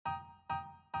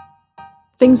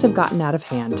Things have gotten out of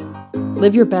hand.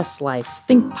 Live your best life.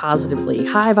 Think positively.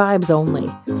 High vibes only.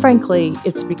 Frankly,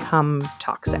 it's become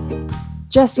toxic.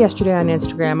 Just yesterday on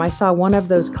Instagram, I saw one of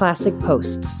those classic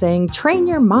posts saying, train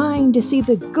your mind to see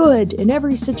the good in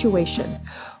every situation.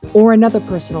 Or another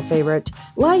personal favorite,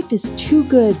 life is too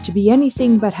good to be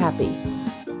anything but happy.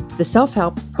 The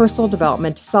self-help, personal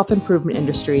development, self-improvement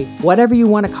industry, whatever you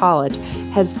want to call it,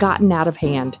 has gotten out of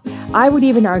hand. I would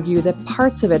even argue that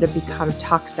parts of it have become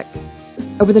toxic.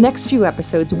 Over the next few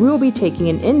episodes, we will be taking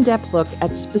an in-depth look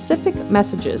at specific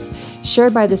messages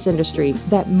shared by this industry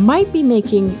that might be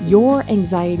making your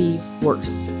anxiety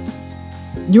worse.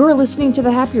 You're listening to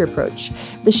The Happier Approach,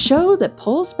 the show that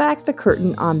pulls back the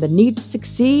curtain on the need to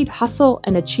succeed, hustle,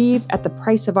 and achieve at the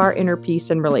price of our inner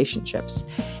peace and relationships.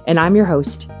 And I'm your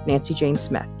host, Nancy Jane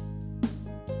Smith.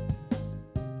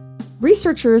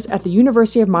 Researchers at the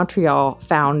University of Montreal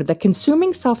found that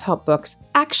consuming self-help books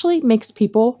actually makes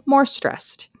people more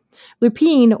stressed.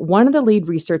 Lupine, one of the lead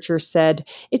researchers, said,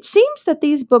 "It seems that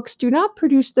these books do not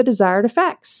produce the desired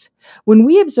effects. When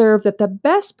we observe that the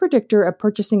best predictor of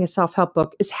purchasing a self-help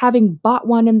book is having bought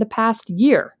one in the past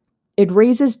year, it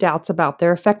raises doubts about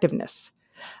their effectiveness.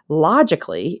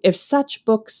 Logically, if such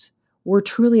books were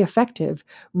truly effective,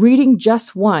 reading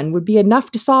just one would be enough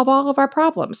to solve all of our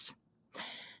problems."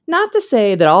 Not to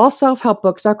say that all self-help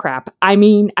books are crap. I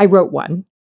mean, I wrote one.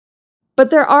 But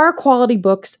there are quality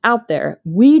books out there.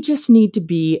 We just need to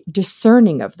be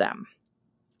discerning of them.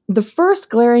 The first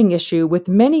glaring issue with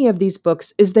many of these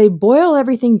books is they boil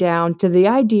everything down to the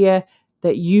idea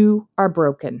that you are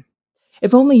broken.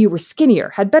 If only you were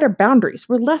skinnier, had better boundaries,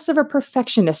 were less of a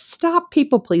perfectionist, stopped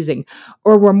people-pleasing,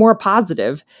 or were more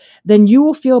positive, then you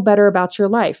will feel better about your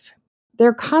life.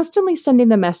 They're constantly sending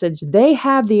the message they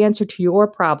have the answer to your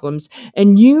problems,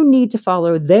 and you need to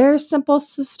follow their simple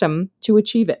system to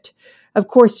achieve it. Of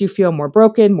course, you feel more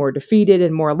broken, more defeated,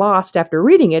 and more lost after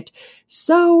reading it,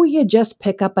 so you just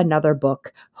pick up another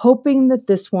book, hoping that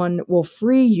this one will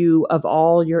free you of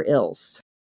all your ills.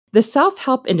 The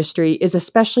self-help industry is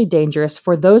especially dangerous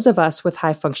for those of us with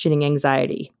high-functioning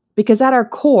anxiety, because at our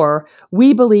core,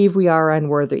 we believe we are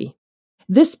unworthy.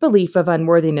 This belief of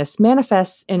unworthiness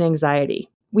manifests in anxiety.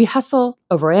 We hustle,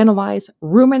 overanalyze,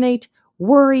 ruminate,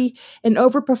 worry, and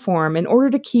overperform in order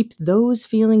to keep those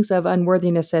feelings of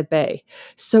unworthiness at bay.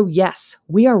 So yes,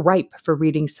 we are ripe for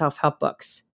reading self-help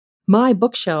books. My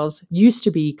bookshelves used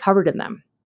to be covered in them.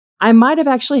 I might have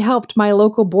actually helped my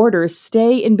local Borders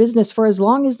stay in business for as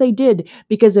long as they did,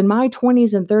 because in my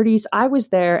 20s and 30s, I was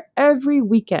there every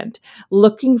weekend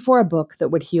looking for a book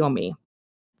that would heal me.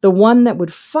 The one that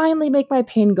would finally make my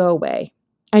pain go away.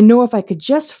 I know if I could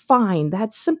just find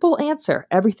that simple answer,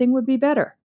 everything would be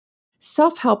better.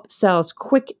 Self-help sells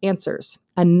quick answers.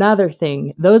 Another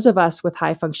thing those of us with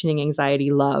high-functioning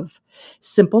anxiety love.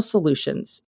 Simple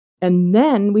solutions. And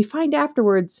then we find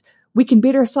afterwards we can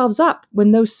beat ourselves up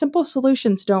when those simple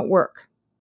solutions don't work.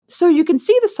 So you can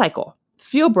see the cycle.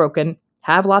 Feel broken.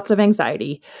 Have lots of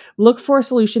anxiety. Look for a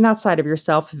solution outside of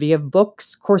yourself via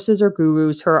books, courses, or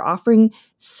gurus who are offering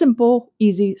simple,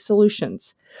 easy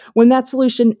solutions. When that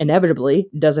solution inevitably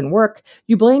doesn't work,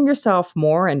 you blame yourself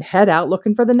more and head out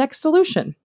looking for the next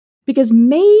solution. Because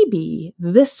maybe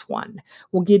this one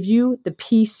will give you the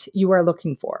peace you are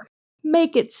looking for.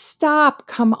 Make it stop.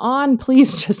 Come on,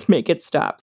 please just make it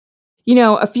stop. You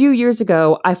know, a few years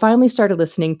ago, I finally started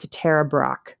listening to Tara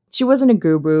Brach. She wasn't a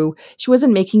guru. She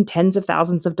wasn't making tens of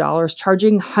thousands of dollars,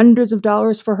 charging hundreds of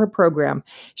dollars for her program.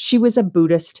 She was a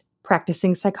Buddhist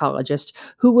practicing psychologist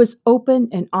who was open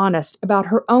and honest about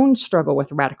her own struggle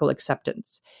with radical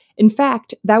acceptance. In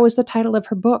fact, that was the title of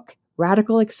her book,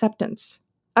 Radical Acceptance.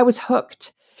 I was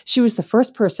hooked. She was the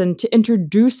first person to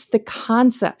introduce the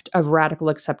concept of radical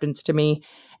acceptance to me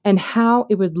and how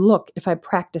it would look if I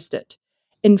practiced it.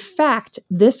 In fact,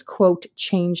 this quote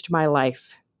changed my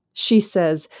life. She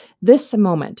says, "This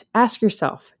moment, ask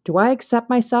yourself, do I accept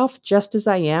myself just as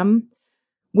I am?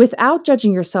 Without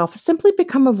judging yourself, simply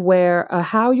become aware of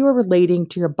how you are relating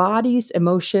to your body's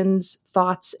emotions,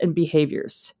 thoughts, and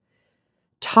behaviors."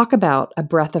 Talk about a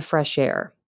breath of fresh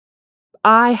air.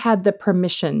 I had the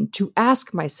permission to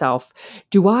ask myself,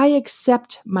 do I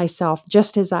accept myself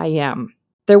just as I am?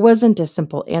 There wasn't a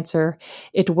simple answer.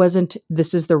 It wasn't,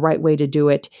 this is the right way to do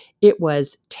it. It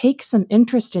was, take some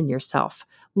interest in yourself.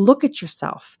 Look at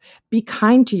yourself. Be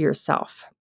kind to yourself.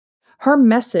 Her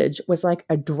message was like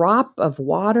a drop of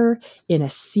water in a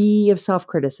sea of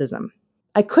self-criticism.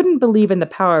 I couldn't believe in the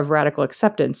power of radical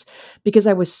acceptance because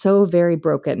I was so very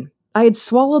broken. I had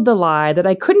swallowed the lie that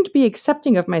I couldn't be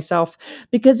accepting of myself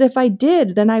because if I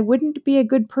did, then I wouldn't be a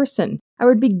good person. I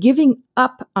would be giving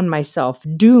up on myself,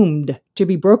 doomed to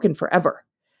be broken forever.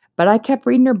 But I kept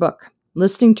reading her book,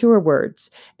 listening to her words,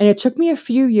 and it took me a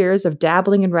few years of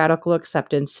dabbling in radical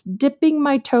acceptance, dipping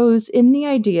my toes in the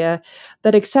idea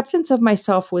that acceptance of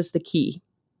myself was the key.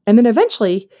 And then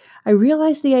eventually, I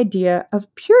realized the idea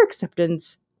of pure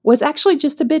acceptance was actually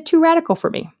just a bit too radical for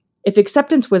me. If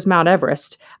acceptance was Mount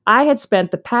Everest, I had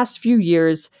spent the past few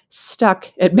years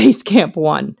stuck at Base Camp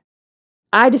 1.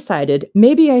 I decided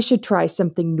maybe I should try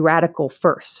something radical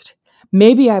first.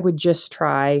 Maybe I would just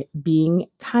try being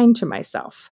kind to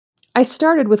myself. I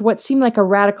started with what seemed like a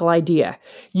radical idea.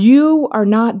 You are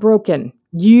not broken.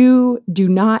 You do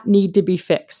not need to be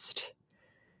fixed.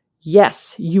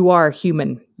 Yes, you are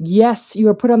human. Yes, you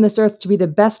are put on this earth to be the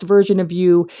best version of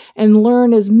you and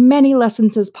learn as many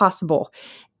lessons as possible.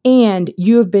 And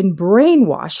you have been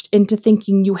brainwashed into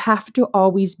thinking you have to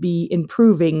always be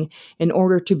improving in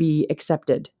order to be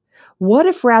accepted. What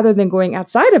if rather than going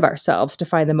outside of ourselves to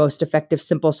find the most effective,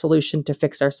 simple solution to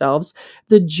fix ourselves,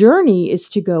 the journey is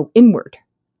to go inward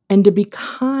and to be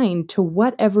kind to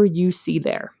whatever you see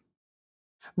there?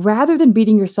 Rather than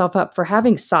beating yourself up for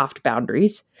having soft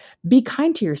boundaries, be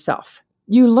kind to yourself.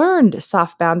 You learned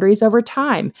soft boundaries over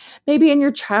time, maybe in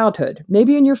your childhood,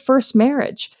 maybe in your first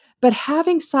marriage, but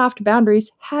having soft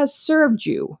boundaries has served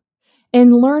you.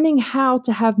 And learning how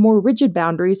to have more rigid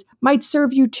boundaries might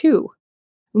serve you too.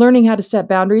 Learning how to set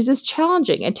boundaries is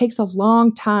challenging. It takes a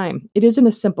long time. It isn't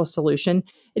a simple solution.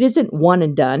 It isn't one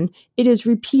and done. It is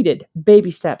repeated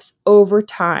baby steps over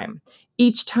time.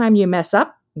 Each time you mess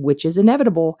up, which is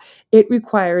inevitable, it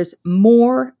requires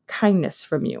more kindness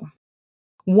from you.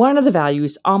 One of the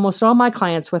values almost all my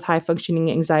clients with high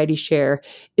functioning anxiety share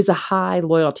is a high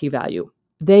loyalty value.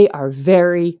 They are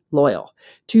very loyal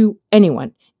to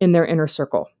anyone in their inner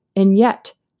circle, and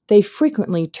yet they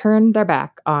frequently turn their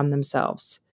back on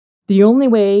themselves. The only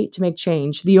way to make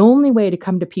change, the only way to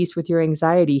come to peace with your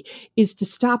anxiety is to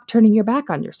stop turning your back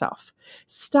on yourself.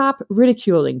 Stop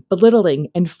ridiculing, belittling,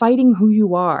 and fighting who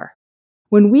you are.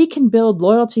 When we can build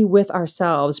loyalty with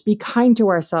ourselves, be kind to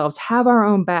ourselves, have our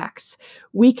own backs,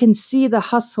 we can see the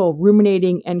hustle,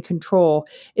 ruminating, and control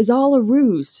is all a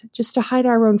ruse just to hide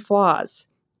our own flaws.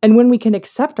 And when we can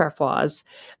accept our flaws,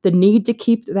 the need to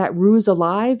keep that ruse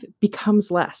alive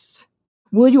becomes less.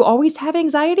 Will you always have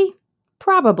anxiety?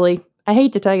 Probably. I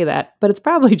hate to tell you that, but it's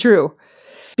probably true.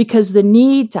 Because the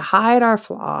need to hide our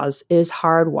flaws is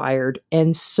hardwired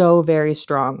and so very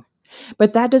strong.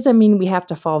 But that doesn't mean we have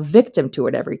to fall victim to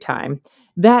it every time.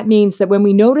 That means that when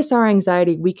we notice our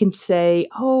anxiety, we can say,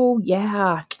 oh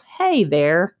yeah, hey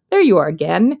there you are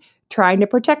again, trying to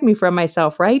protect me from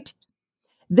myself, right?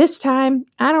 This time,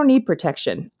 I don't need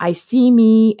protection. I see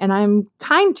me and I'm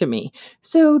kind to me.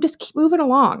 So just keep moving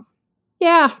along.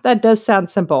 Yeah, that does sound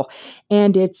simple.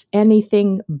 And it's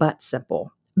anything but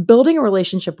simple. Building a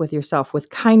relationship with yourself with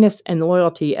kindness and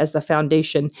loyalty as the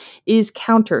foundation is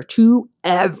counter to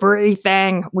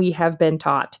everything we have been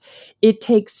taught. It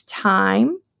takes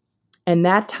time, and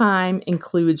that time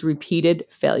includes repeated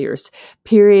failures,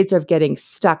 periods of getting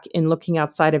stuck in looking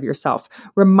outside of yourself,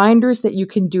 reminders that you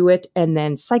can do it, and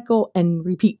then cycle and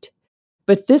repeat.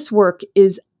 But this work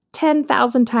is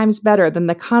 10,000 times better than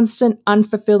the constant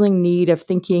unfulfilling need of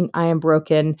thinking I am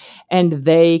broken and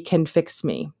they can fix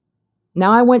me.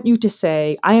 Now I want you to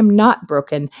say, I am not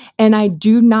broken and I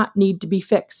do not need to be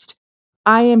fixed.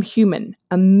 I am human,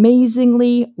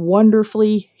 amazingly,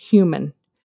 wonderfully human.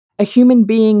 A human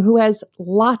being who has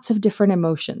lots of different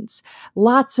emotions,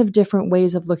 lots of different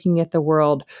ways of looking at the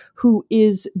world, who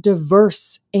is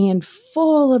diverse and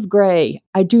full of gray.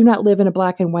 I do not live in a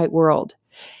black and white world.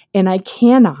 And I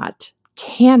cannot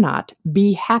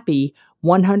be happy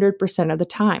 100% of the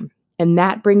time. And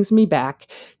that brings me back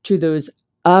to those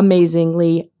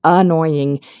amazingly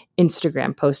annoying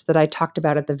Instagram posts that I talked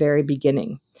about at the very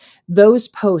beginning. Those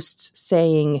posts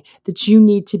saying that you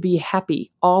need to be happy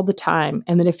all the time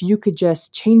and that if you could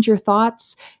just change your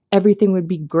thoughts, everything would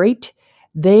be great.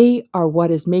 They are what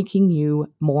is making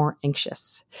you more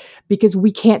anxious because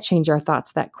we can't change our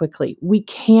thoughts that quickly. We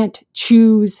can't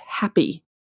choose happy.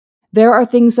 There are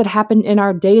things that happen in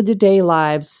our day-to-day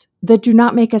lives that do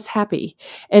not make us happy.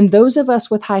 And those of us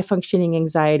with high functioning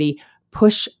anxiety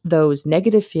push those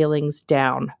negative feelings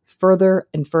down further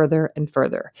and further and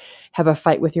further. Have a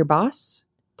fight with your boss?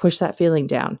 Push that feeling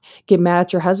down. Get mad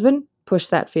at your husband? Push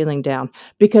that feeling down.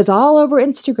 Because all over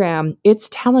Instagram, it's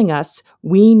telling us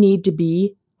we need to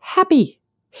be happy.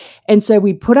 And so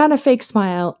we put on a fake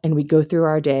smile and we go through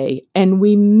our day and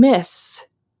we miss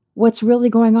what's really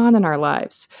going on in our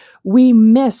lives. We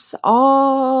miss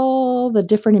all the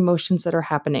different emotions that are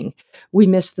happening. We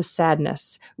miss the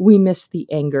sadness. We miss the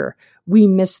anger. We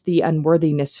miss the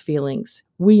unworthiness feelings.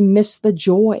 We miss the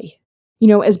joy.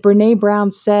 As Brené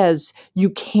Brown says, you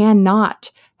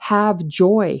cannot have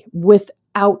joy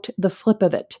without the flip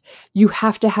of it. You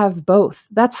have to have both.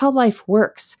 That's how life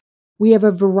works. We have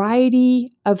a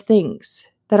variety of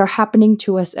things that are happening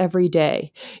to us every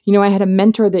day. I had a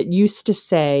mentor that used to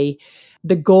say,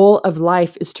 the goal of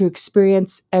life is to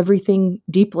experience everything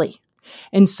deeply.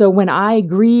 And so when I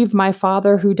grieve my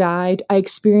father who died, I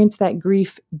experience that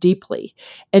grief deeply.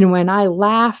 And when I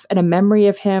laugh at a memory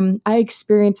of him, I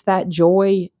experience that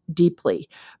joy deeply.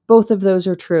 Both of those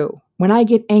are true. When I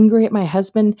get angry at my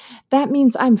husband, that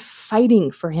means I'm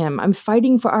fighting for him. I'm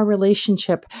fighting for our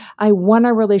relationship. I want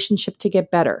our relationship to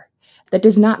get better. That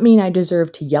does not mean I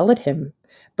deserve to yell at him,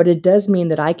 but it does mean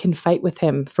that I can fight with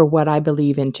him for what I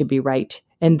believe in to be right.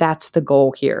 And that's the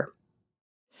goal here.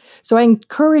 So I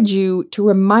encourage you to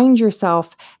remind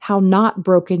yourself how not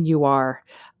broken you are.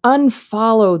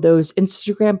 Unfollow those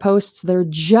Instagram posts that are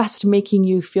just making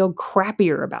you feel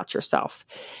crappier about yourself.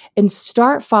 And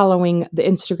start following the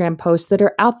Instagram posts that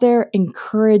are out there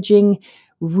encouraging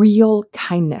real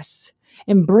kindness.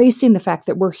 Embracing the fact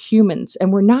that we're humans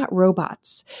and we're not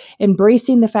robots.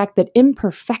 Embracing the fact that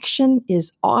imperfection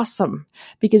is awesome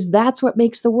because that's what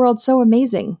makes the world so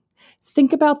amazing.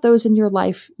 Think about those in your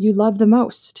life you love the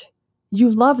most. You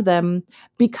love them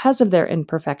because of their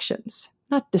imperfections,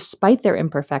 not despite their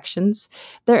imperfections.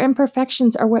 Their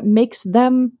imperfections are what makes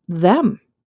them them.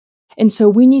 And so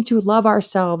we need to love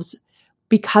ourselves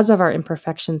because of our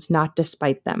imperfections, not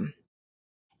despite them.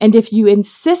 And if you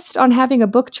insist on having a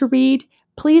book to read,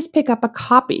 please pick up a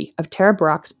copy of Tara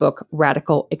Brach's book,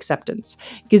 Radical Acceptance,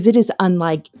 because it is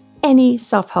unlike any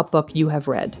self-help book you have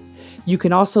read. You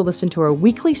can also listen to her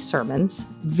weekly sermons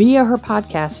via her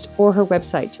podcast or her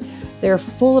website. They are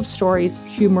full of stories,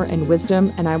 humor, and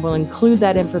wisdom, and I will include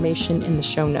that information in the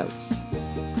show notes.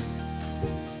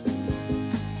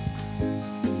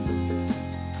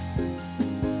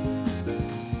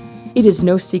 It is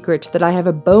no secret that I have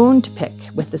a bone to pick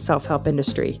with the self-help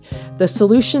industry. The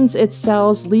solutions it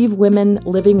sells leave women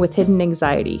living with hidden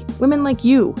anxiety, women like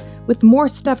you, with more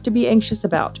stuff to be anxious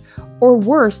about. Or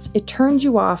worse, it turns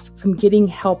you off from getting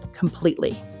help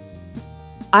completely.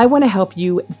 I want to help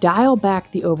you dial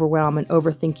back the overwhelm and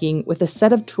overthinking with a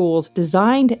set of tools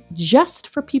designed just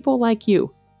for people like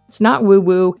you. It's not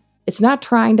woo-woo. It's not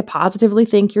trying to positively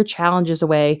think your challenges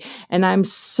away, and I'm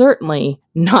certainly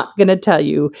not going to tell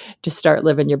you to start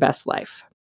living your best life.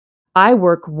 I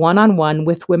work one-on-one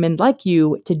with women like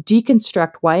you to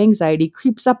deconstruct why anxiety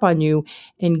creeps up on you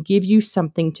and give you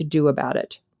something to do about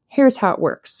it. Here's how it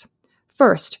works.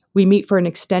 First, we meet for an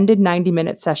extended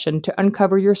 90-minute session to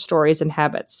uncover your stories and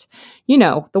habits.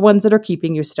 The ones that are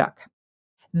keeping you stuck.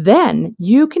 Then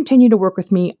you continue to work with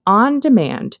me on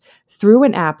demand through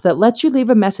an app that lets you leave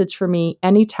a message for me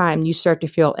anytime you start to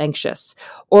feel anxious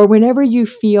or whenever you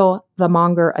feel the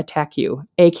monger attack you,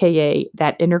 aka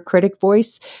that inner critic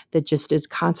voice that just is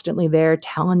constantly there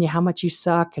telling you how much you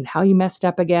suck and how you messed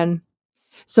up again.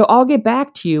 So I'll get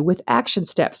back to you with action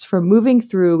steps for moving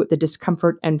through the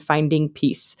discomfort and finding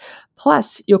peace.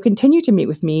 Plus, you'll continue to meet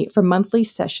with me for monthly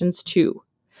sessions too.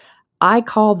 I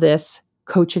call this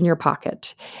Coach in Your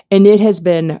Pocket. And it has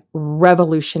been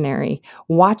revolutionary.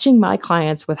 Watching my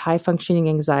clients with high functioning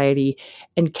anxiety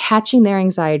and catching their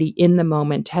anxiety in the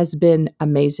moment has been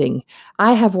amazing.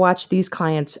 I have watched these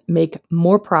clients make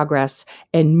more progress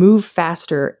and move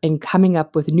faster in coming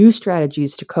up with new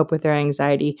strategies to cope with their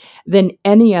anxiety than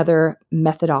any other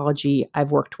methodology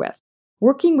I've worked with.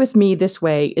 Working with me this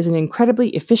way is an incredibly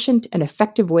efficient and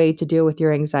effective way to deal with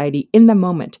your anxiety in the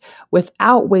moment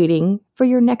without waiting for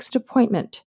your next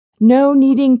appointment. No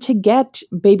needing to get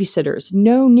babysitters,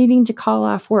 no needing to call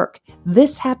off work.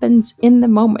 This happens in the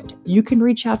moment. You can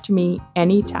reach out to me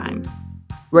anytime.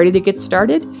 Ready to get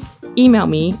started? Email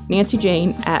me,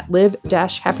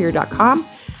 nancygane@live-happier.com,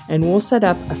 and we'll set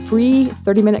up a free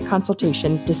 30-minute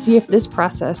consultation to see if this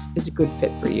process is a good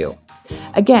fit for you.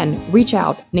 Again, reach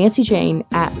out,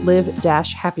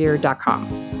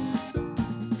 nancygane@live-happier.com.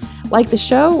 Like the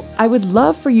show, I would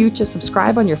love for you to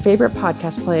subscribe on your favorite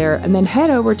podcast player and then head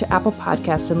over to Apple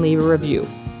Podcasts and leave a review.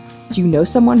 Do you know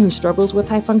someone who struggles with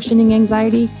high-functioning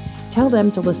anxiety? Tell them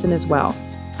to listen as well.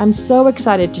 I'm so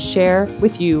excited to share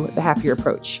with you the Happier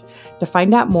Approach. To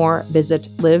find out more, visit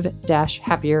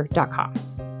live-happier.com.